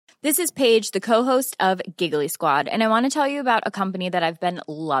This is Paige, the co-host of Giggly Squad, and I want to tell you about a company that I've been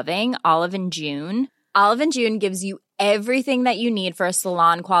loving, Olive & June. Olive & June gives you everything that you need for a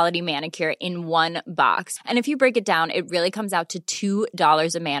salon-quality manicure in one box. And if you break it down, it really comes out to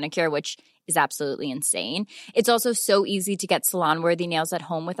 $2 a manicure, which is absolutely insane. It's also so easy to get salon-worthy nails at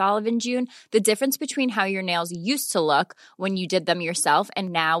home with Olive & June. The difference between how your nails used to look when you did them yourself and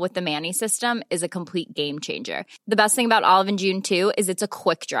now with the Mani system is a complete game changer. The best thing about Olive & June, too, is it's a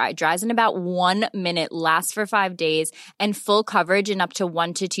quick dry. Dries in about 1 minute, lasts for 5 days, and full coverage in up to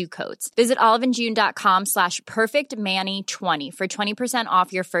 1 to 2 coats. Visit oliveandjune.com/perfectmani20 for 20%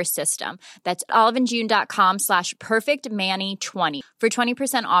 off your first system. That's oliveandjune.com/perfectmani20 for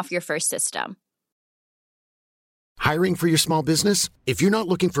 20% off your first system. Hiring for your small business? If you're not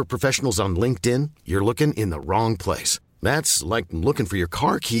looking for professionals on LinkedIn, you're looking in the wrong place. That's like looking for your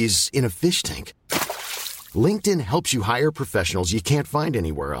car keys in a fish tank. LinkedIn helps you hire professionals you can't find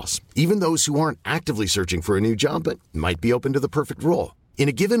anywhere else, even those who aren't actively searching for a new job but might be open to the perfect role. In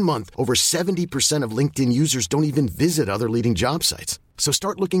a given month, over 70% of LinkedIn users don't even visit other leading job sites. So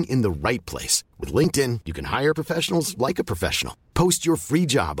start looking in the right place. With LinkedIn, you can hire professionals like a professional. Post your free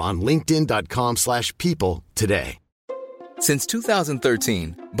job on linkedin.com/people today. Since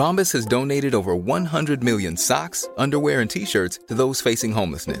 2013, Bombas has donated over 100 million socks, underwear, and T-shirts to those facing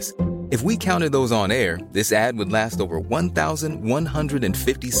homelessness. If we counted those on air, this ad would last over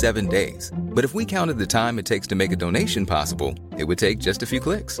 1,157 days. But if we counted the time it takes to make a donation possible, it would take just a few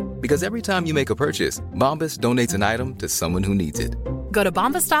clicks. Because every time you make a purchase, Bombas donates an item to someone who needs it. Go to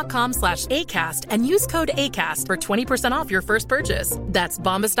bombas.com/ACAST and use code ACAST for 20% off your first purchase. That's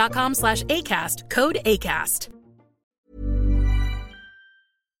bombas.com/ACAST, code ACAST.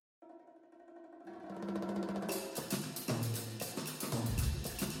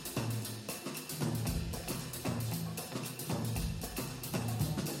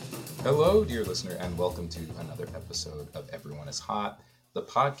 Hello, dear listener, and welcome to another episode of Everyone is Hot, the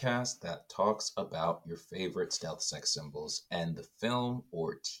podcast that talks about your favorite stealth sex symbols and the film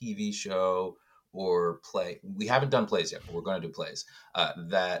or TV show or play. We haven't done plays yet, but we're going to do plays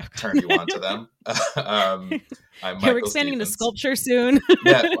that turn you on to them. I'm We're expanding into sculpture soon.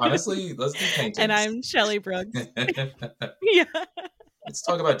 Yeah, honestly, let's do paintings. And I'm Shelley Brooks. Yeah. Let's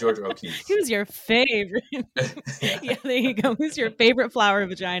talk about George O'Keeffe. Who's your favorite? Yeah, there you go. Who's your favorite flower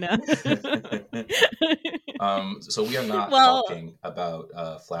vagina? So we are not talking about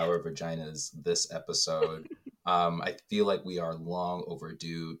flower vaginas this episode. I feel like we are long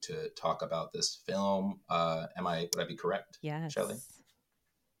overdue to talk about this film. Would I be correct? Yes. Shelley?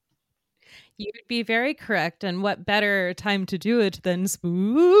 You'd be very correct. And what better time to do it than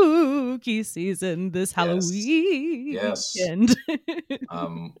spooky season this Halloween weekend?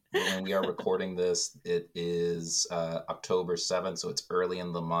 When we are recording this, it is October 7th, so it's early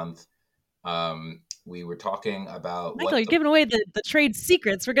in the month. We were talking about Michael, you're giving away the trade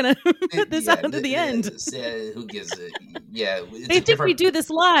secrets. We're going to put this out to the end. Who gives it? Yeah. They think we do this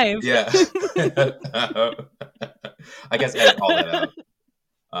live. Yeah. I guess edit all that out.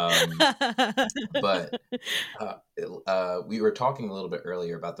 But we were talking a little bit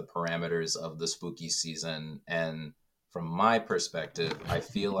earlier about the parameters of the spooky season, and from my perspective, I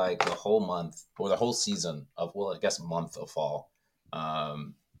feel like the whole month or the whole season of, month of fall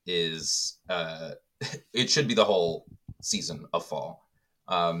is it should be the whole season of fall.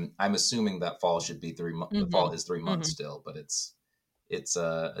 I'm assuming that fall should be 3 months. The fall is 3 months still, but it's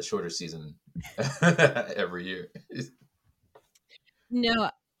a shorter season every year. No,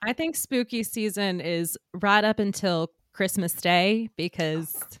 I think spooky season is right up until Christmas Day,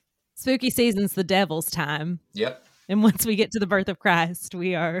 because spooky season's the devil's time. Yep. And once we get to the birth of Christ,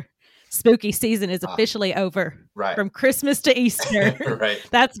 spooky season is officially over. Right. From Christmas to Easter. Right.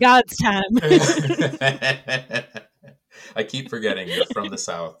 That's God's time. I keep forgetting you're from the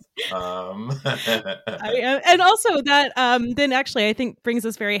South. And also that then actually I think brings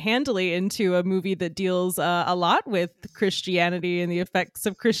us very handily into a movie that deals a lot with Christianity and the effects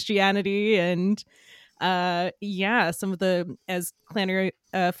of Christianity, and some of the, as Flannery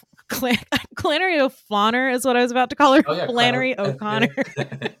O'Connor is what I was about to call her. Oh, yeah, Flannery O'Connor.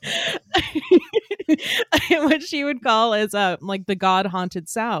 What she would call as like the God-haunted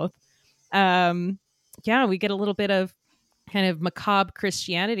South. We get a little bit of kind of macabre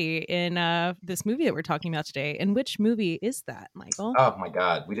Christianity in this movie that we're talking about today. And which movie is that, Michael? Oh my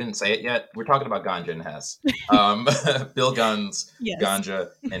God, we didn't say it yet. We're talking about Ganja and Hess. Bill Gunn's Ganja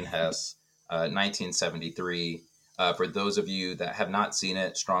and Hess, 1973. For those of you that have not seen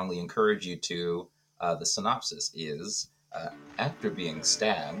it, strongly encourage you to. The synopsis is, after being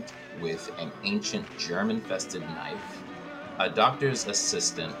stabbed with an ancient germ-infested knife, A doctor's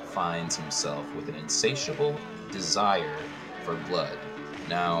assistant finds himself with an insatiable desire for blood.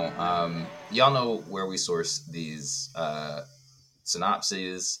 Now, y'all know where we source these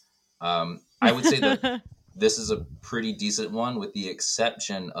synopses. I would say that this is a pretty decent one, with the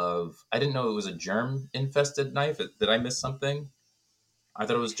exception of, I didn't know it was a germ-infested knife. Did I miss something? I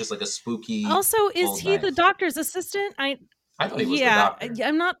thought it was just like a spooky Also, is old he the knife. doctor's assistant? I thought he was the doctor.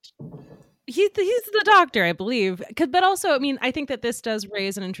 I'm not. He's the doctor, I believe. But also, I mean, I think that this does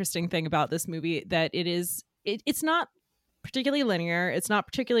raise an interesting thing about this movie, that it's not particularly linear. It's not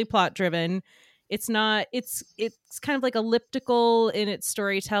particularly plot driven. It's kind of like elliptical in its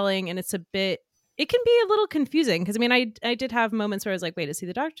storytelling, and it can be a little confusing, because I mean, I did have moments where I was like, wait, is he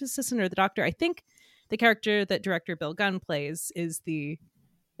the doctor's assistant or the doctor? I think the character that director Bill Gunn plays is the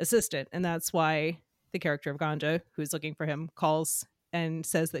assistant, and that's why the character of Ganja, who's looking for him, calls and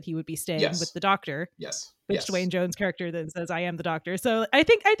says that he would be staying with the doctor. Yes. Which Dwayne Jones' character then says, "I am the doctor." So I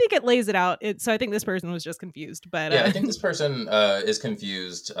think it lays it out. So I think this person was just confused. But I think this person is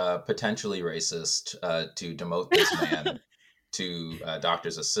confused, potentially racist, to demote this man to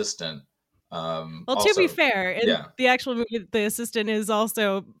doctor's assistant. Well, also, to be fair, in the actual movie, the assistant is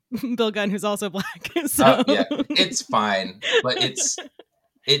also Bill Gunn, who's also black. So it's fine, but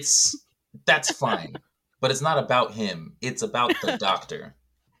that's fine. But it's not about him. It's about the doctor.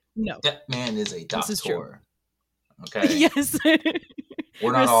 No, that man is a doctor. This is true. Okay. Yes.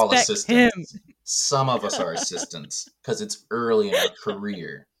 We're not all assistants. Him. Some of us are assistants because it's early in our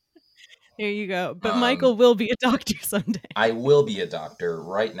career. There you go. But Michael will be a doctor someday. I will be a doctor.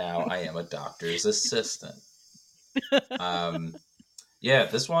 Right now, I am a doctor's assistant.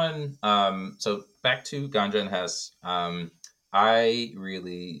 This one. So back to Ganja and Hess. I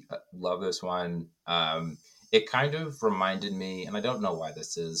really love this one. It kind of reminded me, and I don't know why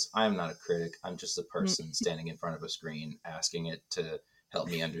this is. I am not a critic. I'm just a person standing in front of a screen asking it to help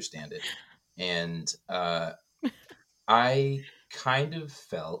me understand it. And I kind of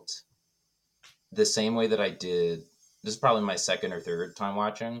felt the same way that I did. This is probably my second or third time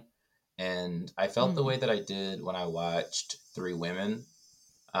watching. And I felt the way that I did when I watched Three Women,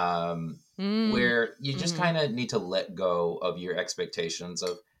 where you just kind of need to let go of your expectations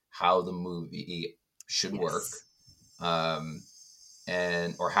of how the movie should work,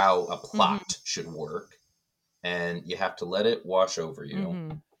 or how a plot should work, and you have to let it wash over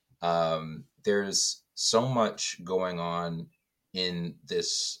you. There's so much going on in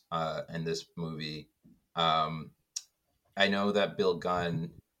this movie. I know that Bill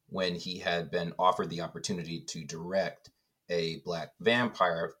Gunn, when he had been offered the opportunity to direct a black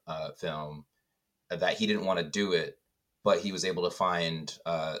vampire film, that he didn't want to do it, but he was able to find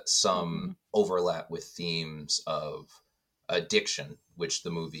some overlap with themes of addiction, which the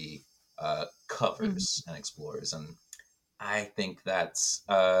movie covers and explores. And I think that's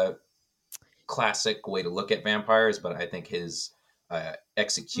a classic way to look at vampires, but I think his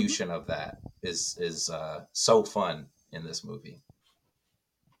execution of that is so fun in this movie.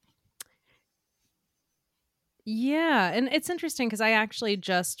 Yeah, and it's interesting because I actually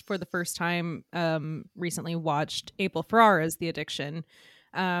just for the first time recently watched April Ferrara's The Addiction,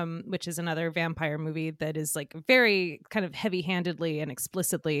 which is another vampire movie that is like very kind of heavy-handedly and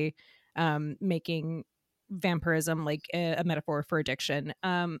explicitly making vampirism like a metaphor for addiction.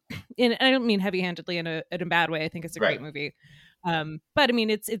 And I don't mean heavy-handedly in a bad way. I think it's a great movie. But I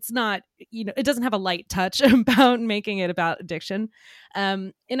mean, it's not, it doesn't have a light touch about making it about addiction.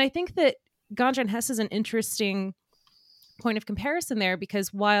 And I think that Ganja and Hess is an interesting point of comparison there,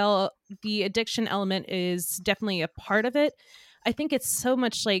 because while the addiction element is definitely a part of it, I think it's so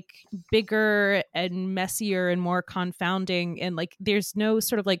much like bigger and messier and more confounding, and like there's no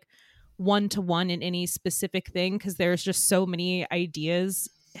sort of like one-to-one in any specific thing, because there's just so many ideas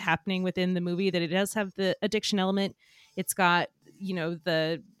happening within the movie that it does have the addiction element. It's got,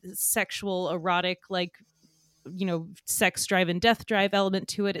 the sexual, erotic, like, sex drive and death drive element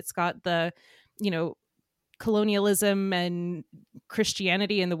to it. It's got the, colonialism and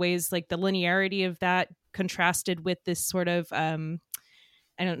Christianity and the ways like the linearity of that contrasted with this sort of,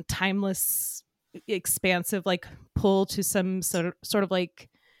 timeless, expansive, like pull to some sort of like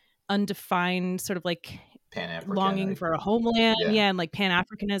undefined sort of like longing for a homeland. And like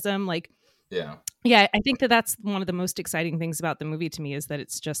Pan-Africanism, like, yeah, I think that's one of the most exciting things about the movie to me, is that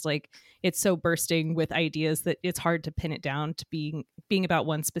it's just like it's so bursting with ideas that it's hard to pin it down to being about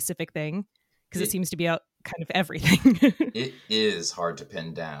one specific thing, because it seems to be out kind of everything. It is hard to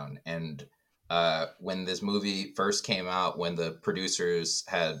pin down. And when this movie first came out, when the producers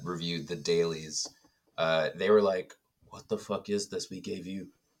had reviewed the dailies, they were like, "What the fuck is this? We gave you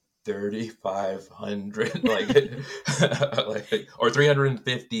 $3,500 like or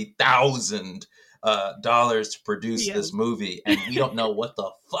 $350,000 dollars to produce this movie, and we don't know what the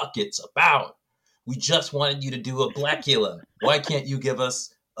fuck it's about. We just wanted you to do a Blackula. Why can't you give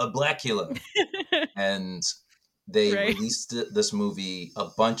us a Blackula? And they released this movie a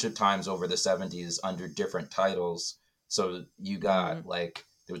bunch of times over the 70s under different titles. So you got like,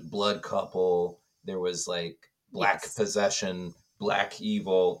 there was Blood Couple, there was like Black Possession, Black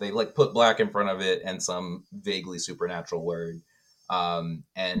Evil. They like put black in front of it and some vaguely supernatural word.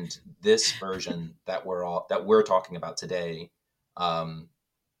 And this version that we're talking about today,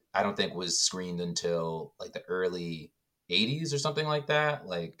 I don't think was screened until like the early 80s or something like that.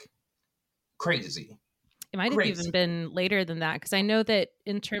 Like, crazy. It might have even been later than that, because I know that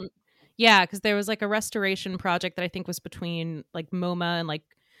because there was like a restoration project that I think was between like MoMA and like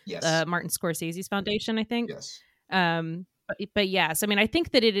Martin Scorsese's foundation, I think. Yes. But yes, I mean, I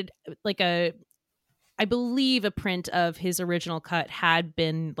think that it had like I believe a print of his original cut had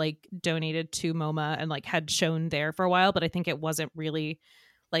been like donated to MoMA and like had shown there for a while, but I think it wasn't really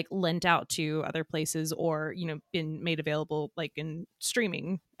like lent out to other places or, you know, been made available like in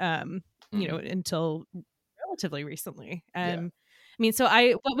streaming, you know, until relatively recently. I mean, so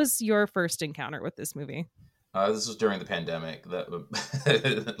what was your first encounter with this movie? This was during the pandemic.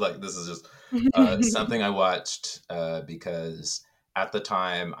 Like, this is just something I watched because at the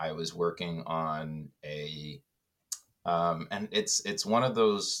time I was working on and it's one of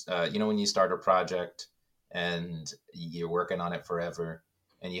those, you know, when you start a project and you're working on it forever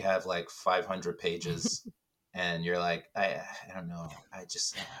and you have like 500 pages and you're like, I don't know. I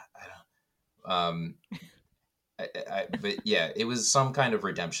don't. But yeah, it was some kind of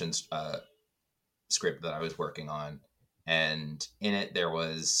redemption script that I was working on, and in it there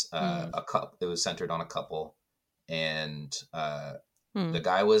was a couple. It was centered on a couple, and the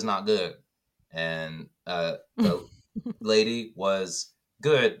guy was not good, and the lady was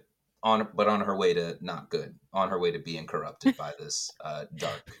good but on her way to not good, on her way to being corrupted by this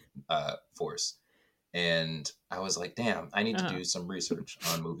dark force. And I was like, damn, I need to do some research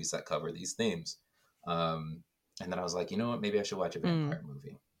on movies that cover these themes. And then I was like, you know what? Maybe I should watch a vampire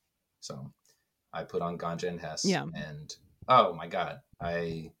movie. So I put on Ganja and Hess. Yeah. And oh my God,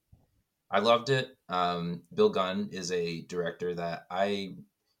 I loved it. Bill Gunn is a director that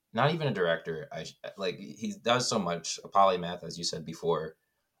not even a director. He does so much, a polymath, as you said before.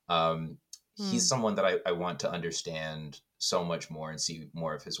 He's someone that I want to understand so much more and see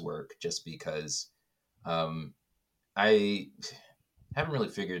more of his work, just because I haven't really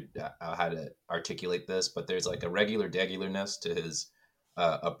figured out how to articulate this, but there's like a regularness to his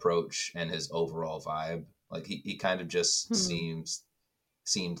approach and his overall vibe. Like he kind of just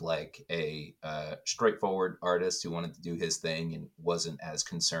seemed like a straightforward artist who wanted to do his thing and wasn't as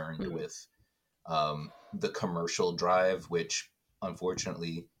concerned with the commercial drive, which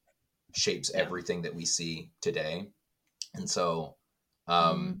unfortunately shapes everything that we see today. And so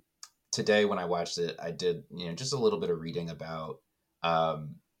today when I watched it, I did, you know, just a little bit of reading about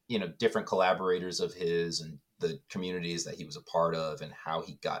you know, different collaborators of his and the communities that he was a part of and how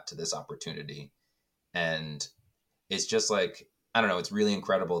he got to this opportunity. And it's just like, I don't know, it's really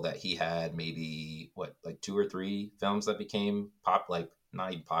incredible that he had maybe like 2 or 3 films that became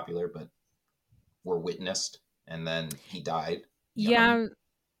not even popular, but were witnessed, and then he died young.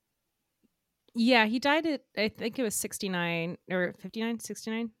 Yeah, he died at, I think it was 69 or 59,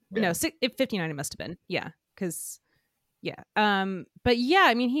 69. Yeah. No, 59 it must have been. Yeah, because but yeah,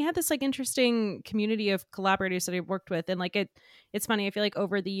 I mean, he had this like interesting community of collaborators that he worked with, and like it's funny, I feel like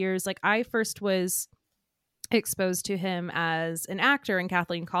over the years, like I first was exposed to him as an actor in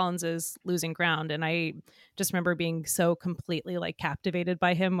Kathleen Collins's Losing Ground, and I just remember being so completely like captivated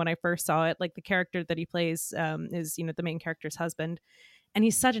by him when I first saw it. Like the character that he plays is, you know, the main character's husband, and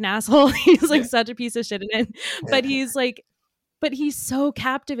he's such an asshole. He's like such a piece of shit in it, but he's so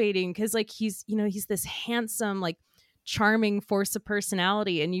captivating because like he's this handsome, like charming force of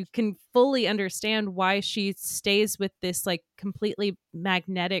personality, and you can fully understand why she stays with this like completely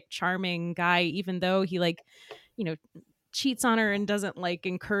magnetic, charming guy, even though he like, you know, cheats on her and doesn't like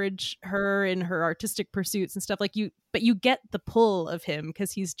encourage her in her artistic pursuits and stuff. Like but you get the pull of him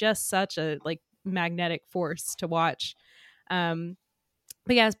because he's just such a like magnetic force to watch. But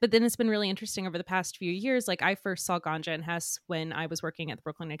then it's been really interesting over the past few years. Like I first saw Ganja and Hess when I was working at the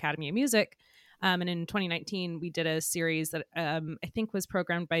Brooklyn Academy of Music. And in 2019, we did a series that I think was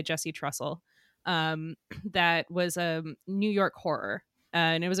programmed by Jesse Trussell that was a New York horror.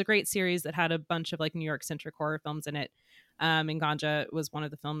 And it was a great series that had a bunch of like New York centric horror films in it. And Ganja was one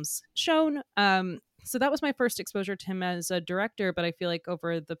of the films shown. So that was my first exposure to him as a director. But I feel like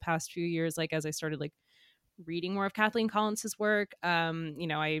over the past few years, like as I started like reading more of Kathleen Collins's work,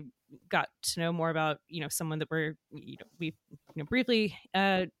 I got to know more about, someone that we briefly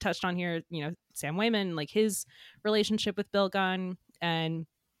touched on here, Sam Wayman, like his relationship with Bill Gunn, and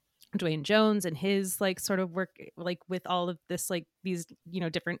Dwayne Jones and his like sort of work like with all of this, like these,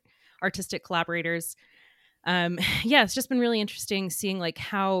 different artistic collaborators. It's just been really interesting seeing like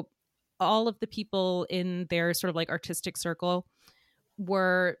how all of the people in their sort of like artistic circle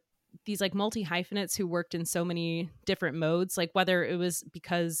were these like multi-hyphenates who worked in so many different modes, like whether it was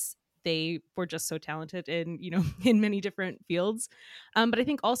because they were just so talented in, in many different fields. But I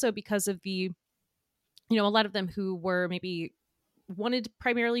think also because of the, a lot of them who were maybe wanted to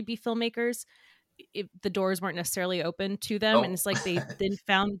primarily be filmmakers, the doors weren't necessarily open to them. And it's like they then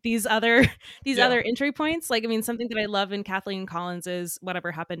found these other other entry points. Like, I mean, something that I love in Kathleen Collins is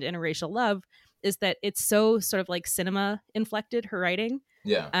Whatever Happened to Interracial Love is that it's so sort of like cinema inflected, her writing.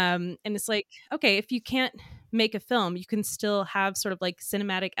 Yeah. And it's like, okay, if you can't make a film, you can still have sort of like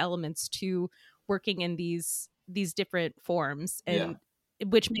cinematic elements to working in these different forms, and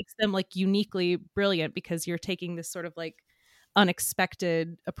which makes them like uniquely brilliant because you're taking this sort of like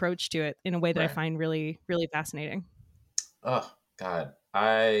unexpected approach to it in a way that I find really, really fascinating. Oh God.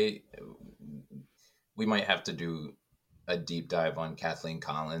 We might have to do a deep dive on Kathleen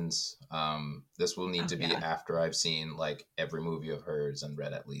Collins. This will need to be after I've seen like every movie of hers and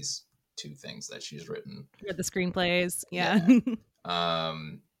read at least 2 things that she's written. Read the screenplays. Yeah.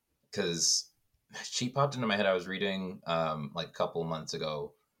 Cause she popped into my head. I was reading, like a couple months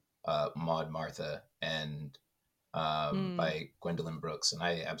ago, Maud Martha and by Gwendolyn Brooks, and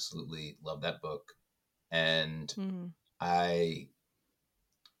I absolutely love that book. And I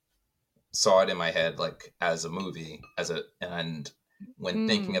saw it in my head like as a movie, and when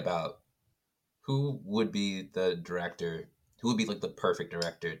thinking about who would be the director, who would be like the perfect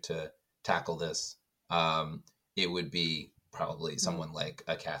director to tackle this, it would be probably someone like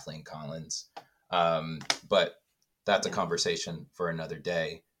a Kathleen Collins. But that's a conversation for another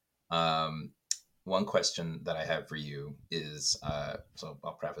day. One question that I have for you is, so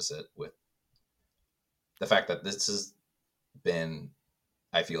I'll preface it with the fact that this has been,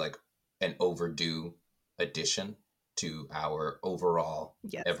 I feel like, an overdue addition to our overall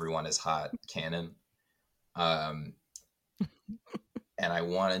Everyone is Hot canon. And I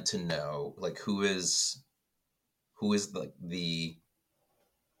wanted to know, like, who is like the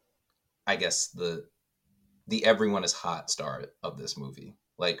I guess the Everyone is Hot star of this movie.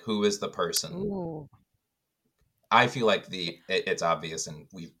 Like, who is the person? Ooh. I feel like it's obvious, and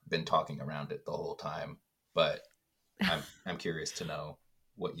we've been talking around it the whole time, but I'm curious to know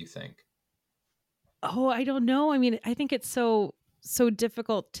what you think. Oh, I don't know. I mean, I think it's so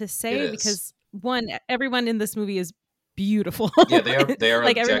difficult to say because one, everyone in this movie is beautiful. Yeah, they are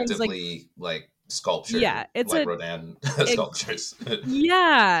like objectively like sculptured. Yeah, it's like Rodin sculptures.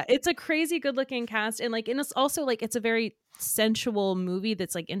 Yeah, it's a crazy good looking cast, and it's also like it's a very sensual movie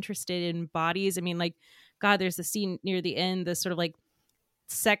that's like interested in bodies. I mean, like, God, there's a scene near the end, this sort of like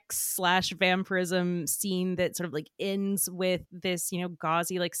sex/vampirism scene that sort of like ends with this,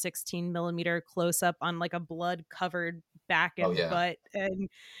 gauzy like 16 millimeter close up on like a blood covered back and butt, and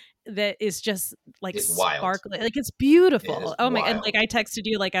that is just like sparkly, like it's beautiful. Oh my! And like I texted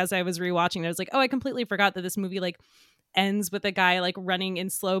you like as I was rewatching it, I was like, oh, I completely forgot that this movie like ends with a guy like running in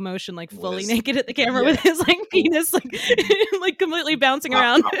slow motion, like fully naked at the camera with his like penis like like completely bouncing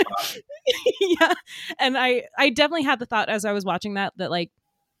around. Yeah, and I definitely had the thought as I was watching that like,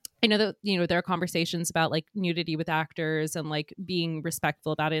 I know that, there are conversations about like nudity with actors and like being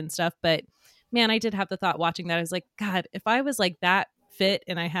respectful about it and stuff. But man, I did have the thought watching that. I was like, God, if I was like that fit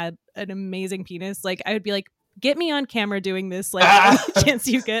and I had an amazing penis, like I would be like, get me on camera doing this. Like any chance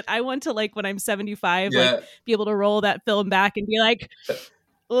you get. I want to like when I'm 75, like be able to roll that film back and be like,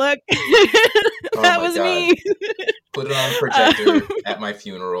 look, that was me. Put it on projector at my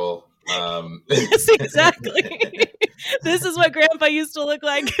funeral. Yes, exactly. This is what Grandpa used to look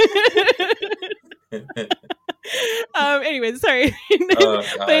like. Anyway, sorry.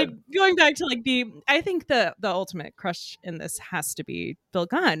 But going back to like I think the ultimate crush in this has to be Bill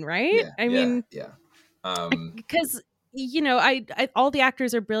Gunn, right? I mean, because I all the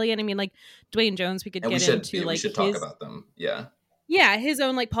actors are brilliant. I mean, like Dwayne Jones, we should talk about them. Yeah, his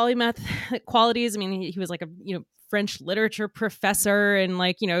own like polymath qualities. I mean, he was like a French literature professor and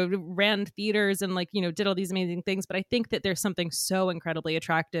like ran theaters and like did all these amazing things. But I think that there's something so incredibly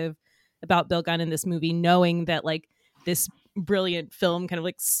attractive about Bill Gunn in this movie, knowing that like this brilliant film kind of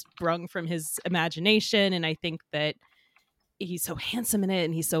like sprung from his imagination. And I think that he's so handsome in it,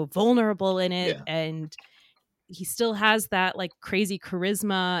 and he's so vulnerable in it, Yeah. and he still has that like crazy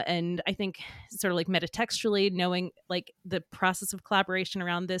charisma. And I think sort of like metatextually knowing like the process of collaboration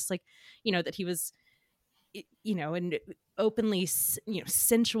around this, like, that he was, an openly,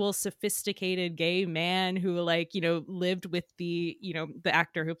 sensual, sophisticated gay man who like, lived with the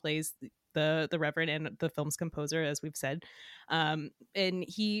actor who plays the Reverend and the film's composer, as we've said. And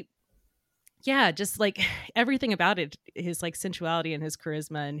he, just like everything about it, his like sensuality and his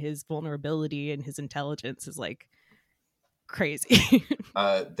charisma and his vulnerability and his intelligence is like crazy.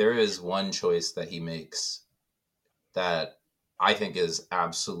 There is one choice that he makes that I think is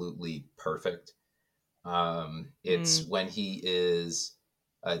absolutely perfect. It's when he is,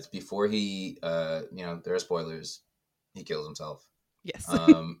 it's before he, there are spoilers, he kills himself. Yes.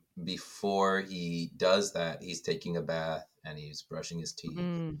 Before he does that, he's taking a bath and he's brushing his teeth,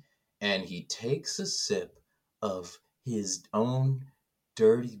 and he takes a sip of his own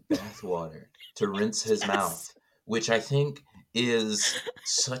dirty bathwater to rinse his mouth, which I think is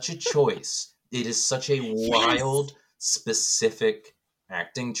such a choice. It is such a wild, specific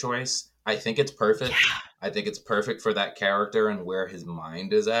acting choice. I think it's perfect. Yeah. I think it's perfect for that character and where his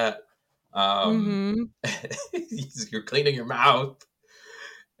mind is at. You're cleaning your mouth,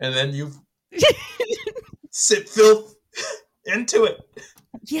 and then you sip filth into it.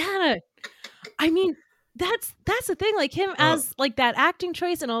 Yeah. I mean, that's the thing. Like him as like that acting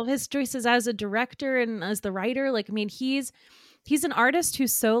choice and all of his choices as a director and as the writer. Like, I mean, he's an artist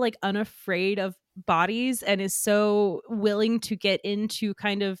who's so like unafraid of bodies and is so willing to get into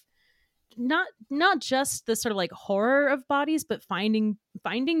kind of not just the sort of like horror of bodies, but finding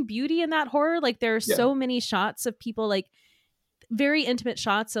beauty in that horror. Like there are so many shots of people, like very intimate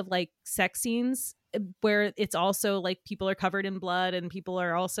shots of like sex scenes where it's also like people are covered in blood and people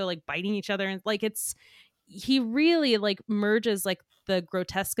are also like biting each other, and like he really like merges like the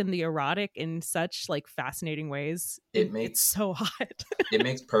grotesque and the erotic in such like fascinating ways. It's so hot. It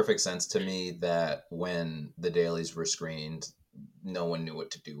makes perfect sense to me that when the dailies were screened, no one knew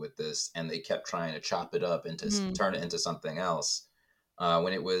what to do with this, and they kept trying to chop it up into turn it into something else,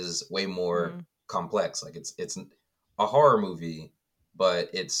 when it was way more complex. Like it's a horror movie, but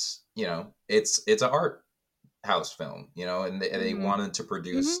it's it's an art house film, and they wanted to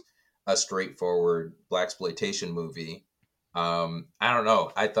produce a straightforward blaxploitation movie. I don't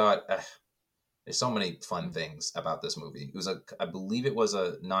know. I thought there's so many fun things about this movie. It was I believe it was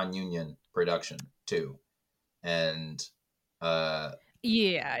a non-union production too, and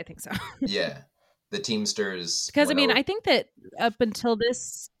yeah, I think so. yeah, the Teamsters. Because I mean, I think that up until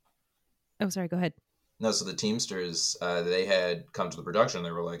this. Oh, sorry. Go ahead. No, so the Teamsters, they had come to the production.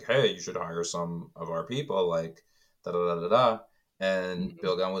 They were like, "Hey, you should hire some of our people." Like, da da da da da. And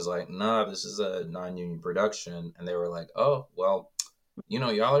Bill Gunn was like, "Nah, this is a non-union production." And they were like, "Oh, well,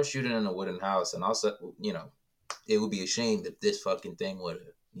 y'all are shooting in a wooden house, and also, it would be a shame if this fucking thing would,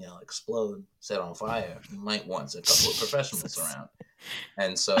 explode, set on fire. You might want a couple of professionals around."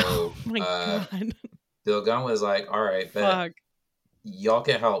 And so, Bill Gunn was like, "All right, bet. Y'all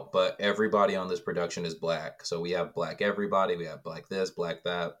can help, but everybody on this production is black. So we have black everybody. We have black this, black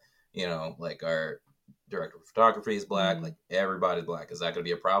that. Like our director of photography is black. Like everybody's black. Is that going to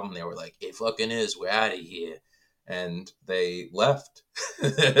be a problem?" They were like, "It fucking is. We're out of here." And they left.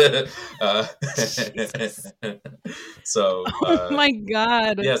 So, oh my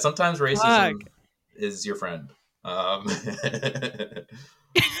God. Yeah, sometimes racism is your friend.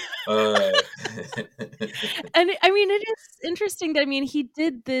 And I mean, it is interesting that he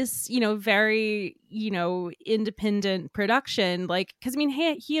did this, very, independent production, like, because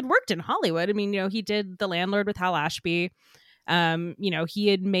he had worked in Hollywood. He did The Landlord with Hal Ashby. He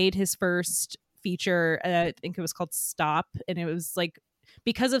had made his first feature, I think it was called Stop, and it was like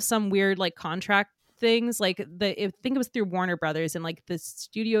because of some weird like contract things, like I think it was through Warner Brothers, and like the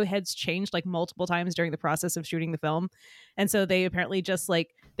studio heads changed like multiple times during the process of shooting the film, and so they apparently just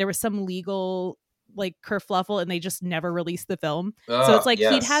like there was some legal like kerfluffle and they just never released the film. So it's like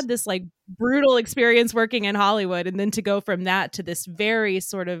he'd had this like brutal experience working in Hollywood, and then to go from that to this very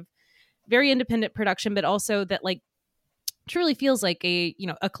sort of very independent production, but also that like truly feels like a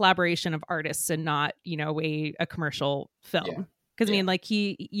collaboration of artists and not a commercial film. Because like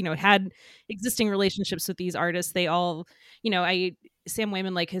he had existing relationships with these artists. They all Sam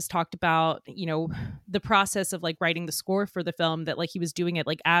Wayman like has talked about the process of like writing the score for the film, that like he was doing it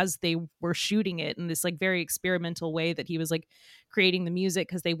like as they were shooting it in this like very experimental way, that he was like creating the music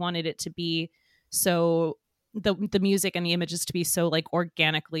because they wanted it to be so the music and the images to be so like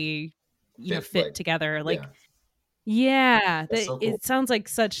organically fit together, like Yeah, That's so cool. it sounds like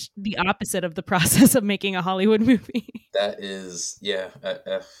such the opposite of the process of making a Hollywood movie. That is, yeah,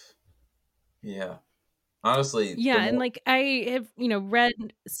 yeah. Honestly, the Yeah, and more like I have, read.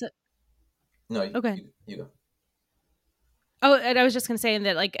 So, no, okay. you go. Oh, and I was just gonna say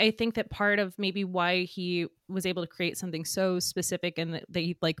that, like, I think that part of maybe why he was able to create something so specific and that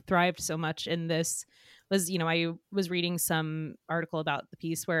he like thrived so much in this was, I was reading some article about the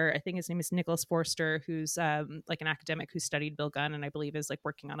piece where I think his name is Nicholas Forster, who's like an academic who studied Bill Gunn and I believe is like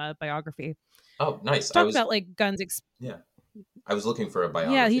working on a biography. Oh, nice. Talked about like Gunn's. Yeah, I was looking for a Yeah, he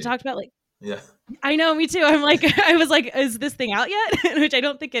biography. talked about like. Yeah. I know, me too. I'm like, I was like, is this thing out yet? Which I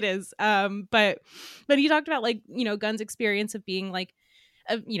don't think it is. But he talked about like, Gunn's experience of being like,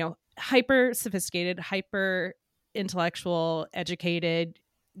 hyper sophisticated, hyper intellectual, educated,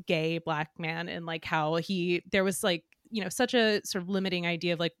 gay black man, and like how there was like, such a sort of limiting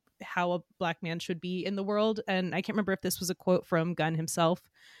idea of like how a black man should be in the world. And I can't remember if this was a quote from Gunn himself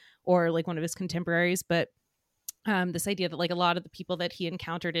or like one of his contemporaries, but this idea that like a lot of the people that he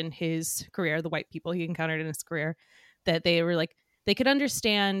encountered in his career, the white people he encountered in his career, that they were like, they could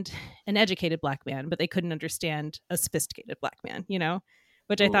understand an educated black man, but they couldn't understand a sophisticated black man,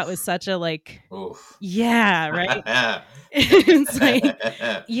 which I thought was such a like, Oof. yeah, right. It's like,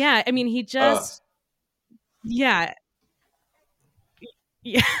 yeah, I mean, he just, yeah,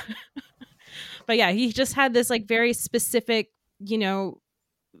 yeah, but yeah, he just had this like very specific,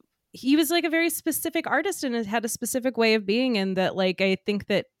 he was like a very specific artist and it had a specific way of being. And that like, I think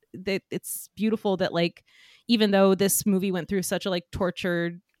that it's beautiful that like, even though this movie went through such a like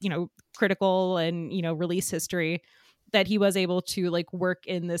tortured, critical and, release history, that he was able to like work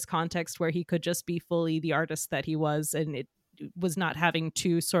in this context where he could just be fully the artist that he was. And it was not having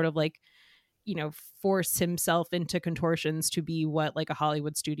to sort of like, force himself into contortions to be what like a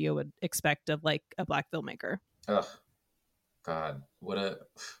Hollywood studio would expect of like a black filmmaker. Oh, God, what a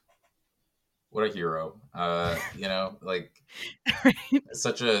hero. Like Right? it's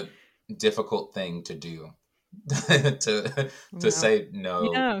such a difficult thing to do to say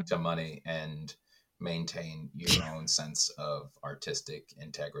no to money and maintain your own sense of artistic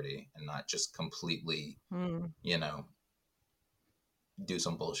integrity and not just completely, do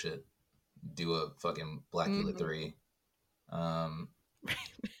some bullshit, do a fucking Blackula 3.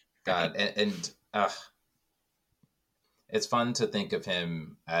 God, and it's fun to think of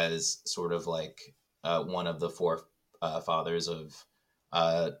him as sort of like one of the four fathers of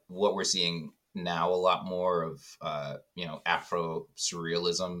what we're seeing now, a lot more of Afro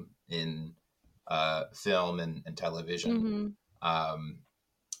surrealism in film and television.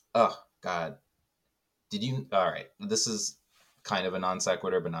 Oh God, did you? All right, this is kind of a non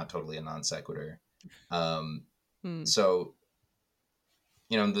sequitur, but not totally a non sequitur. So,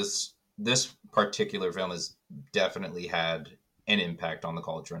 this particular film has definitely had an impact on the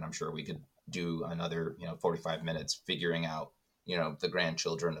culture, and I'm sure we could do another 45 minutes figuring out the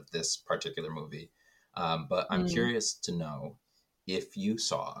grandchildren of this particular movie. But I'm curious to know if you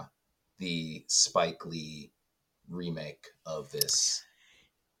saw the Spike Lee remake of this.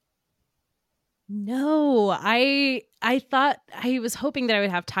 No, I thought, I was hoping that I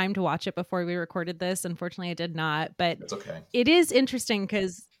would have time to watch it before we recorded this. Unfortunately, I did not, but That's okay. It is interesting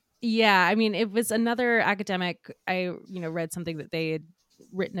because, yeah, I mean, it was another academic. I, read something that they had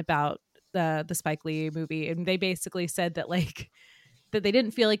written about the Spike Lee movie, and they basically said that like that they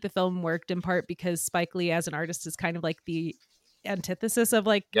didn't feel like the film worked in part because Spike Lee as an artist is kind of like the antithesis of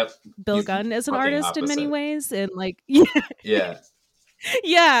like Bill Gunn as an artist in many ways, and like yeah.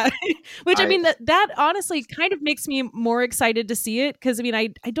 Yeah, which I mean that honestly kind of makes me more excited to see it, because I mean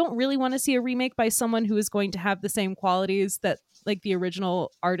I don't really want to see a remake by someone who is going to have the same qualities that like the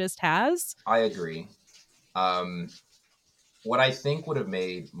original artist has. I agree. What I think would have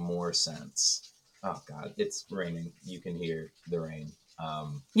made more sense. Oh God, it's raining. You can hear the rain.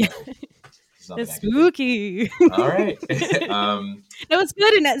 Yeah. It's spooky. All right. No, it's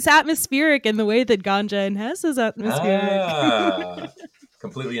good, and it's atmospheric in the way that Ganja and Hess is atmospheric.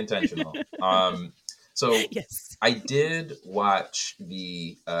 Completely intentional. So yes, I did watch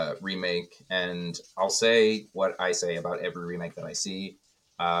the remake, and I'll say what I say about every remake that I see.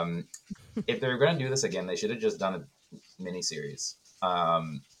 If they're going to do this again, they should have just done a miniseries.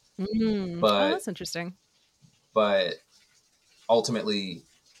 But that's interesting. But ultimately,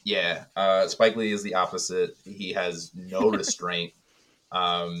 yeah, Spike Lee is the opposite. He has no restraint.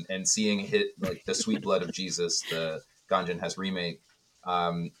 And seeing hit like the Sweet Blood of Jesus, the Ganja and Hess remake,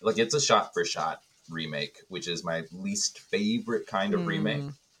 like it's a shot for shot remake, which is my least favorite kind of remake.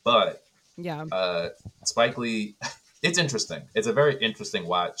 But yeah, Spike Lee, it's interesting. It's a very interesting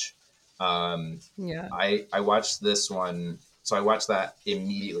watch. Yeah. I watched this one, so I watched that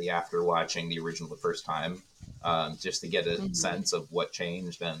immediately after watching the original the first time, just to get a sense of what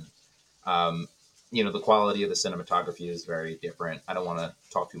changed. And the quality of the cinematography is very different. I don't want to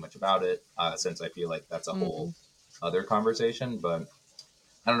talk too much about it, since I feel like that's a whole other conversation. But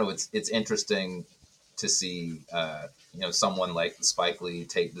I don't know. It's interesting to see someone like Spike Lee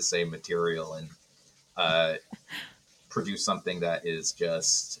take the same material and produce something that is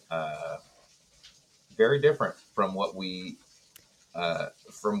just very different from what we're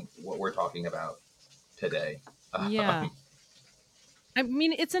talking about today. Yeah. I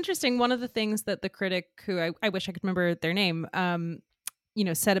mean, it's interesting. One of the things that the critic, who I wish I could remember their name,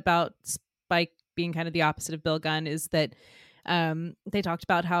 said about Spike being kind of the opposite of Bill Gunn is that they talked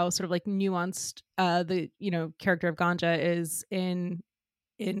about how sort of like nuanced the character of Ganja is in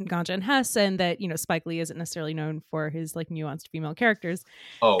Ganja and Hess, and that Spike Lee isn't necessarily known for his like nuanced female characters.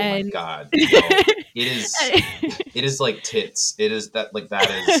 Oh my And god, no. It is like tits. It is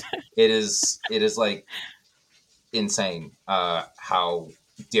like insane how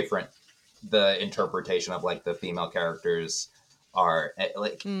different the interpretation of like the female characters are.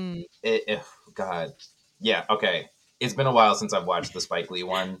 God, yeah, okay. It's been a while since I've watched the Spike Lee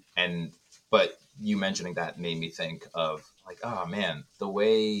one, but you mentioning that made me think of like, oh man, the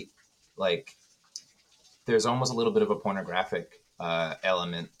way like there's almost a little bit of a pornographic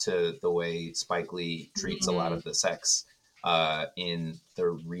element to the way Spike Lee treats a lot of the sex in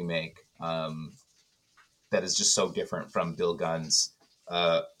the remake. That is just so different from Bill Gunn's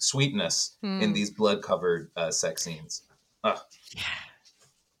sweetness in these blood-covered sex scenes. Ugh.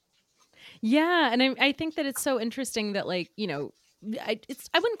 Yeah, and I think that it's so interesting that I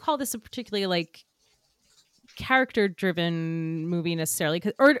wouldn't call this a particularly like character-driven movie necessarily,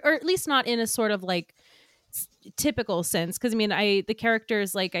 or at least not in a sort of like typical sense, because I mean the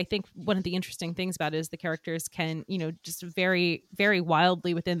characters, like, I think one of the interesting things about it is the characters can just very, very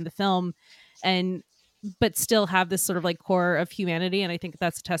wildly within the film but still have this sort of like core of humanity. And I think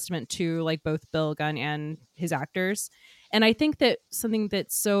that's a testament to like both Bill Gunn and his actors. And I think that something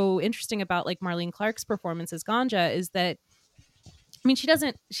that's so interesting about like Marlene Clark's performance as Ganja is that, I mean,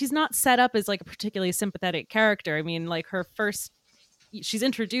 she's not set up as like a particularly sympathetic character. I mean, like she's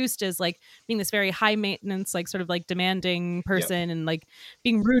introduced as like being this very high maintenance, like sort of like demanding person, and like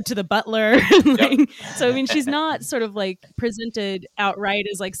being rude to the butler. So I mean, she's not sort of like presented outright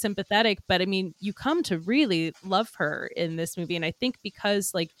as like sympathetic, but I mean, you come to really love her in this movie. And I think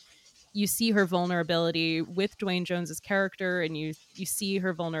because like you see her vulnerability with Dwayne Jones's character, and you see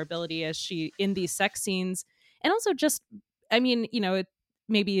her vulnerability as she in these sex scenes, and also just, I mean, it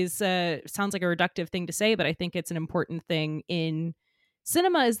maybe is sounds like a reductive thing to say, but I think it's an important thing in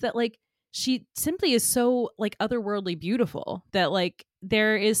cinema, is that like she simply is so like otherworldly beautiful that like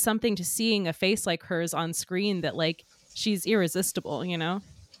there is something to seeing a face like hers on screen that like she's irresistible.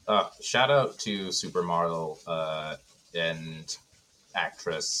 Shout out to supermodel and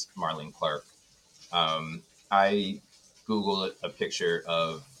actress Marlene Clark. I googled a picture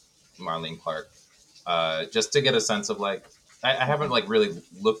of Marlene Clark just to get a sense of like, I haven't like really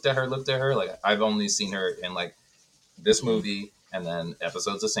looked at her. Like I've only seen her in like this movie and then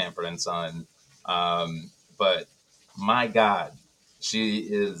episodes of Sanford and Son. But my God, she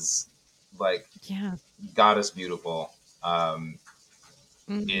is like goddess beautiful.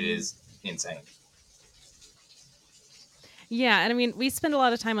 It is insane. Yeah, and I mean, we spend a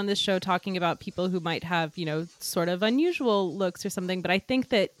lot of time on this show talking about people who might have, sort of unusual looks or something, but I think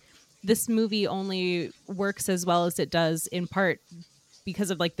that this movie only works as well as it does in part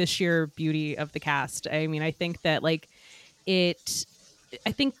because of like the sheer beauty of the cast. I mean, I think that like it's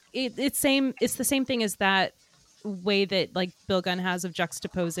the same thing as that way that like Bill Gunn has of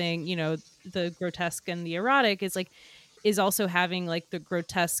juxtaposing, the grotesque and the erotic is also having like the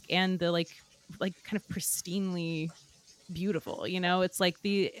grotesque and the like kind of pristinely beautiful. It's like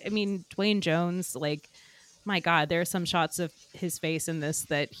Dwayne Jones, like, my God, there are some shots of his face in this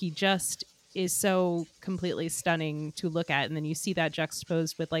that he just is so completely stunning to look at, and then you see that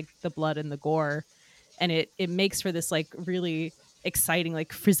juxtaposed with like the blood and the gore, and it makes for this like really exciting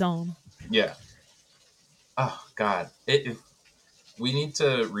like frisson. Yeah. Oh God, we need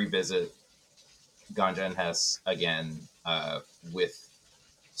to revisit Ganja and Hess again with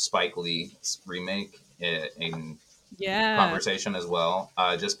Spike Lee's remake in conversation as well,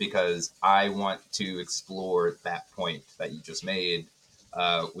 just because I want to explore that point that you just made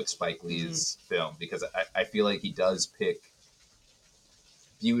with Spike Lee's film, because I feel like he does pick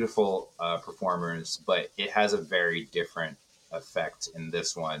beautiful performers, but it has a very different effect in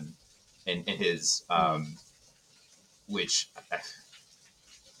this one, in his which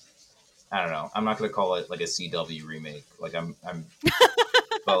I don't know. I'm not gonna call it like a CW remake. Like I'm,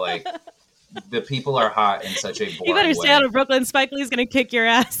 but like the people are hot in such a boring way. You better stay out of Brooklyn. Spike Lee's gonna kick your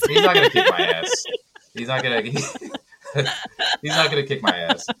ass. He's not gonna kick my ass. He's not gonna. He's not gonna kick my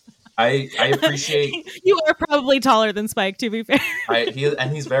ass. I appreciate. You are probably taller than Spike, to be fair.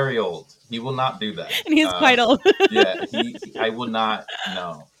 He's very old. He will not do that. And he's quite old. Yeah, I will not.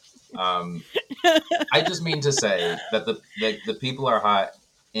 No. I just mean to say that the people are hot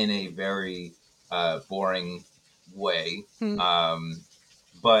in a very boring way.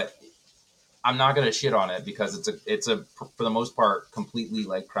 But I'm not gonna shit on it because it's a for the most part completely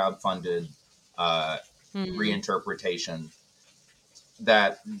like crowdfunded reinterpretation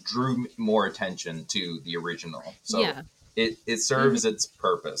that drew more attention to the original. So it serves its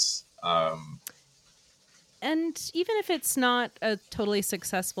purpose. And even if it's not a totally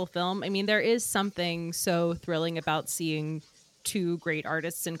successful film, I mean, there is something so thrilling about seeing two great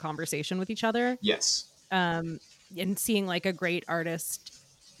artists in conversation with each other. Yes. And seeing like a great artist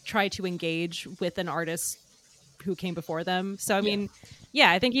try to engage with an artist who came before them. So, I mean,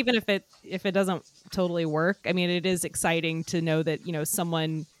 I think even if it doesn't totally work, I mean, it is exciting to know that, you know,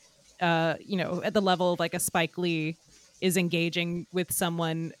 someone, you know, at the level of like a Spike Lee is engaging with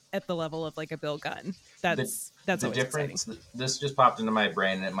someone at the level of like a Bill Gunn. That's the difference. Exciting. This just popped into my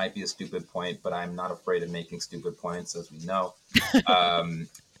brain, and it might be a stupid point, but I'm not afraid of making stupid points, as we know.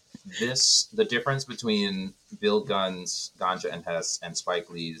 The difference between Bill Gunn's Ganja and Hess and Spike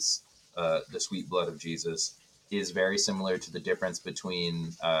Lee's The Sweet Blood of Jesus is very similar to the difference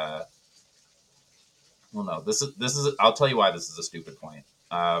between. Well, no, this is. I'll tell you why this is a stupid point.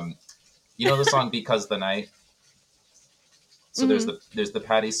 You know the song "Because the Night." So there's the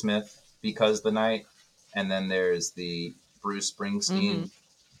Patti Smith "Because the Night," and then there's the Bruce Springsteen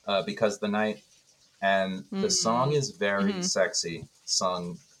 "Because the Night," and the song is very sexy,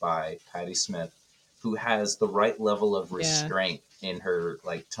 sung by Patti Smith, who has the right level of restraint in her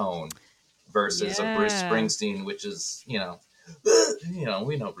like tone, versus a Bruce Springsteen, which is we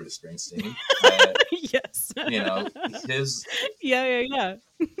know Bruce Springsteen. Yes. You know his. Yeah.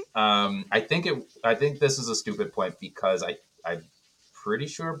 I think this is a stupid point because I'm pretty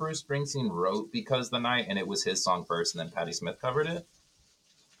sure Bruce Springsteen wrote "Because the Night" and it was his song first, and then Patti Smith covered it.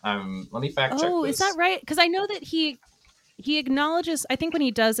 Let me fact check. Oh, is that right? Because I know that he acknowledges. I think when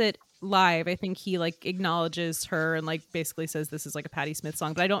he does it live, I think he like acknowledges her and like basically says this is like a Patti Smith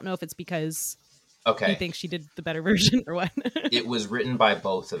song. But I don't know if it's because he thinks she did the better version or what. It was written by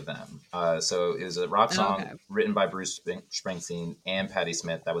both of them. So it was a rock song written by Bruce Springsteen and Patti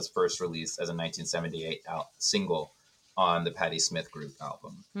Smith that was first released as a 1978 single on the Patti Smith Group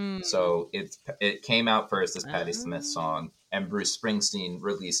album. So it came out first as Patti Smith's song, and Bruce Springsteen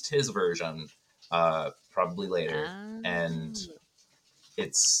released his version probably later. And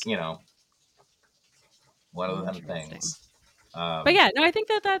it's, one of them things. But yeah, no, I think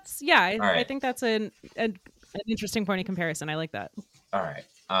that's right. I think that's an interesting point of comparison. I like that. All right.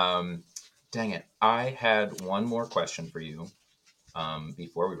 Dang it. I had one more question for you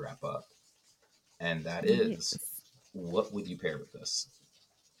before we wrap up. And that is, what would you pair with this?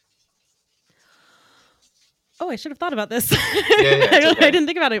 Oh, I should have thought about this. I didn't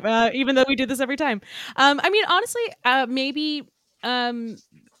think about it, even though we do this every time. I mean, honestly, maybe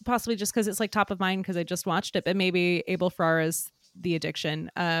possibly just because it's like top of mind because I just watched it, but maybe Abel Ferrara's The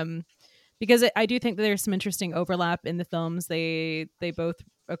Addiction. Because I do think that there's some interesting overlap in the films. They both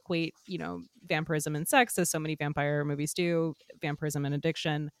equate, vampirism and sex, as so many vampire movies do, vampirism and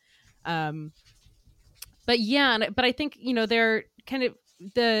addiction. But I think, they're kind of,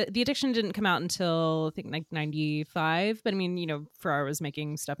 the Addiction didn't come out until I think like 95. But I mean, Ferrara was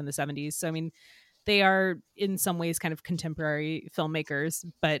making stuff in the 70s. So, I mean, they are in some ways kind of contemporary filmmakers,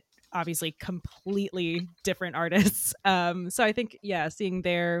 but obviously completely different artists. So I think, seeing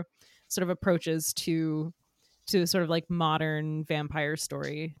their sort of approaches to sort of like modern vampire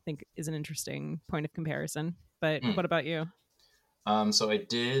story, I think is an interesting point of comparison. But what about you? So I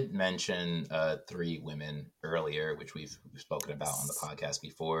did mention 3 women earlier, which we've spoken about on the podcast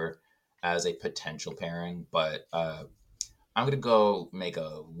before as a potential pairing, but I'm going to go make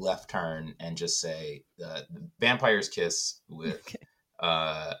a left turn and just say the Vampire's Kiss with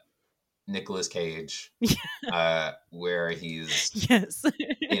Nicolas Cage, where he's,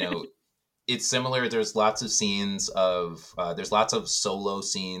 it's similar. There's lots of scenes there's lots of solo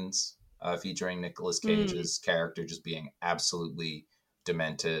scenes featuring Nicolas Cage's character just being absolutely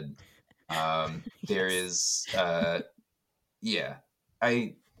demented. There is, a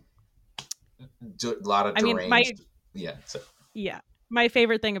lot of deranged. My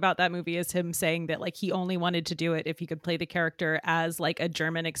favorite thing about that movie is him saying that like he only wanted to do it if he could play the character as like a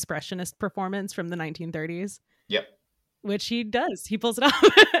German expressionist performance from the 1930s. Yep. Which he does. He pulls it off.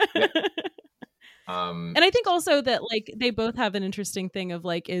 Yep. And I think also that like they both have an interesting thing of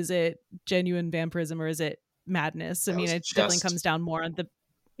like, is it genuine vampirism or is it madness? I mean, it definitely comes down more on the.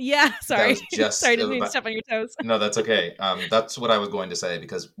 Yeah, sorry. Sorry, didn't mean to step on your toes. No, that's okay. That's what I was going to say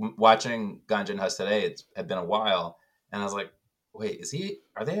because watching Ganja and Hess today, it had been a while, and I was like, wait,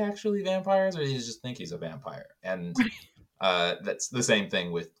 are they actually vampires, or do you just think he's a vampire? And that's the same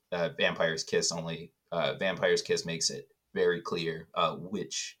thing with Vampire's Kiss, only Vampire's Kiss makes it very clear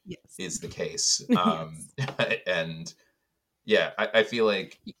which is the case. And yeah, I feel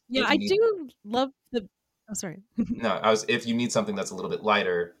like I do love the. Oh, sorry. No, if you need something that's a little bit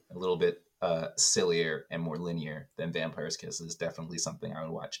lighter, a little bit sillier and more linear, then Vampire's Kiss is definitely something I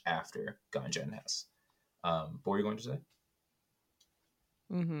would watch after Ganja and Hess. What were you going to say?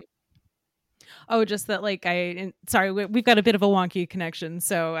 Mm-hmm. Oh, just that like sorry, we've got a bit of a wonky connection,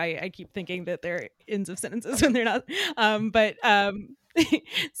 so I keep thinking that they're ends of sentences when they're not.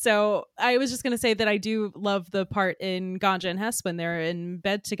 So I was just going to say that I do love the part in Ganja and Hess when they're in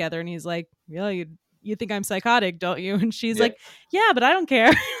bed together and he's like, yeah, you think I'm psychotic, don't you? And she's like, yeah, but I don't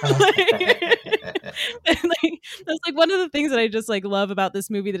care. That's like one of the things that I just like love about this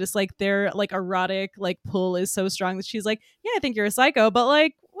movie, that it's like their like erotic like pull is so strong that she's like, yeah, I think you're a psycho, but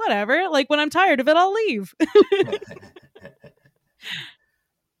like whatever, like when I'm tired of it, I'll leave.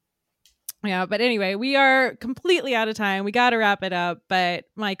 Yeah, but anyway, we are completely out of time. We got to wrap it up. But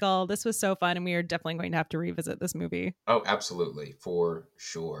Michael, this was so fun, and we are definitely going to have to revisit this movie. Oh, absolutely, for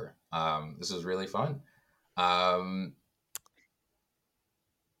sure. This is really fun. What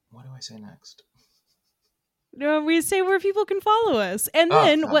do I say next? No, we say where people can follow us, and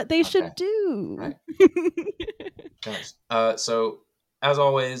then what they should do. Right. Yes. So, as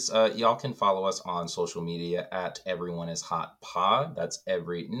always, y'all can follow us on social media at Everyone Is Hot Pod. That's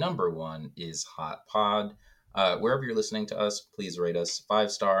 #1 is Hot Pod. Wherever you're listening to us, please rate us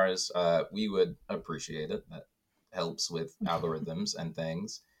 5 stars. We would appreciate it. That helps with algorithms and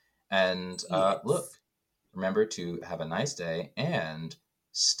things. And look, remember to have a nice day and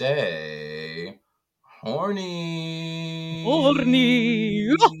stay horny. Horny.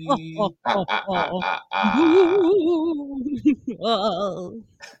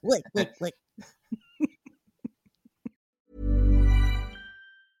 Lick.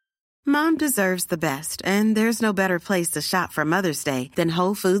 Mom deserves the best, and there's no better place to shop for Mother's Day than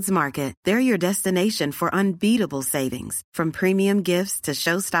Whole Foods Market. They're your destination for unbeatable savings, from premium gifts to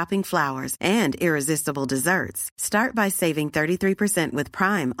show-stopping flowers and irresistible desserts. Start by saving 33% with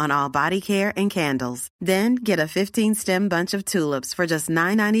Prime on all body care and candles. Then get a 15-stem bunch of tulips for just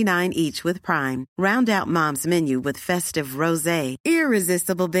 $9.99 each with Prime. Round out Mom's menu with festive rosé,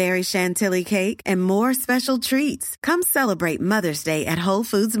 irresistible berry chantilly cake, and more special treats. Come celebrate Mother's Day at Whole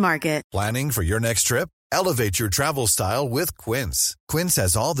Foods Market. Planning for your next trip? Elevate your travel style with Quince. Quince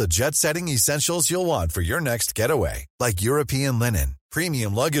has all the jet-setting essentials you'll want for your next getaway, like European linen,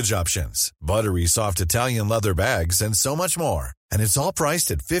 premium luggage options, buttery soft Italian leather bags, and so much more. And it's all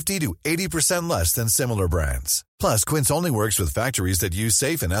priced at 50 to 80% less than similar brands. Plus, Quince only works with factories that use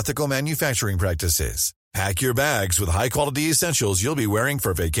safe and ethical manufacturing practices. Pack your bags with high-quality essentials you'll be wearing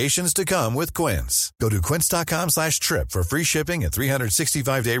for vacations to come with Quince. Go to quince.com/trip for free shipping and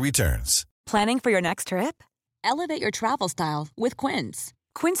 365-day returns. Planning for your next trip? Elevate your travel style with Quince.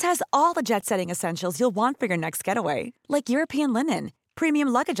 Quince has all the jet-setting essentials you'll want for your next getaway, like European linen, premium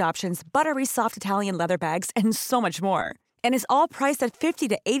luggage options, buttery soft Italian leather bags, and so much more. And is all priced at 50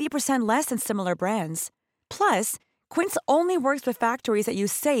 to 80% less than similar brands. Plus, Quince only works with factories that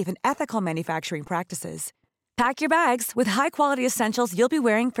use safe and ethical manufacturing practices. Pack your bags with high-quality essentials you'll be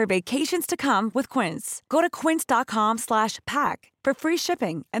wearing for vacations to come with Quince. Go to quince.com/pack for free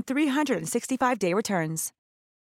shipping and 365-day returns.